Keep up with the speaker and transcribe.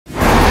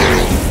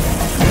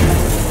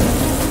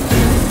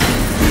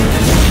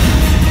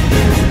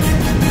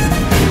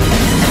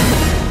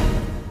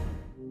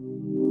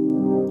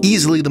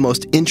Easily the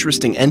most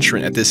interesting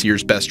entrant at this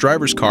year's Best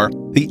Driver's Car,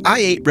 the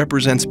i8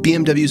 represents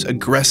BMW's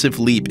aggressive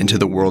leap into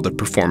the world of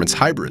performance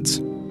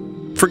hybrids.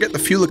 Forget the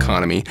fuel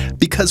economy,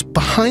 because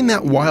behind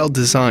that wild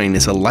design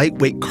is a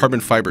lightweight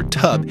carbon fiber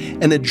tub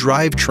and a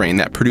drivetrain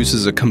that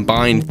produces a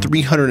combined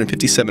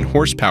 357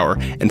 horsepower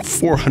and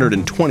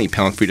 420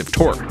 pound-feet of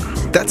torque.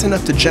 That's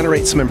enough to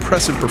generate some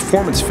impressive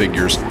performance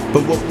figures,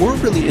 but what we're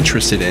really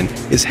interested in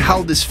is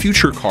how this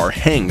future car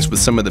hangs with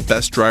some of the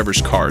best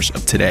driver's cars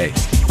of today.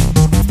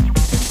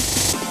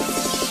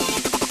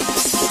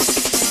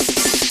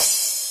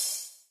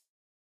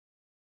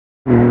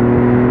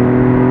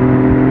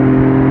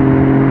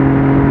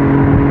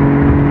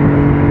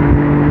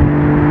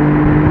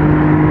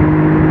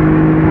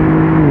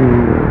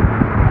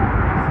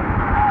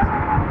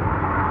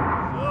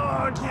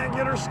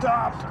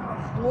 Stopped.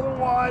 A little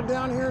wide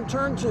down here in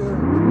turn 2.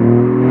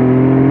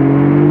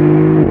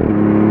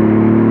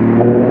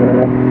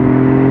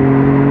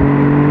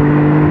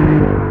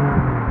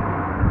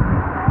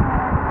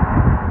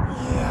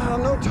 Yeah,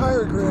 no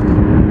tire grip.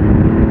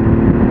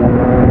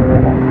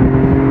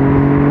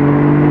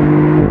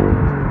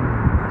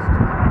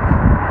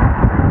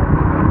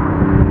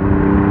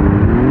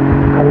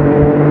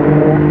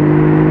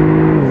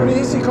 Pretty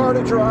easy car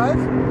to drive.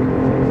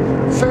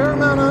 Fair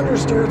amount of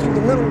understeer through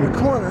the middle of the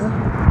corner.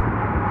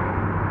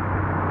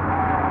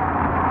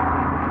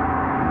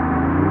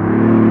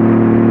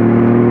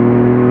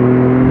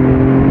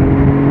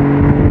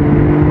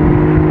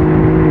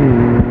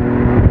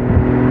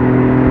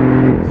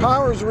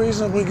 Power's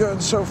reasonably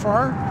good so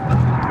far.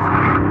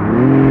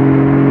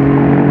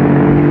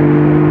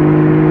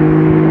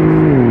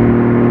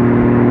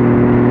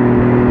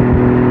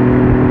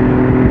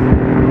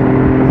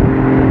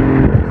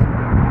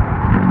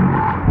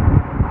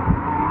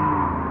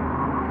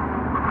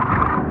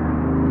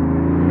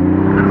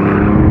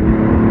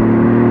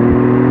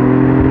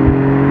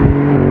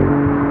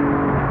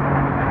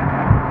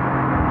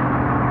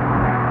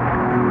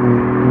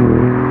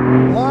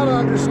 A lot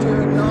of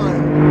understeer at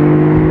 9.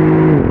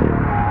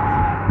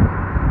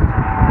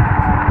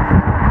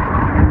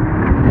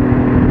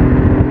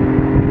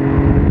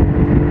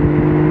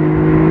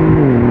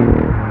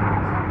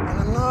 And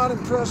I'm not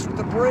impressed with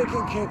the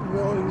braking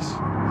capabilities.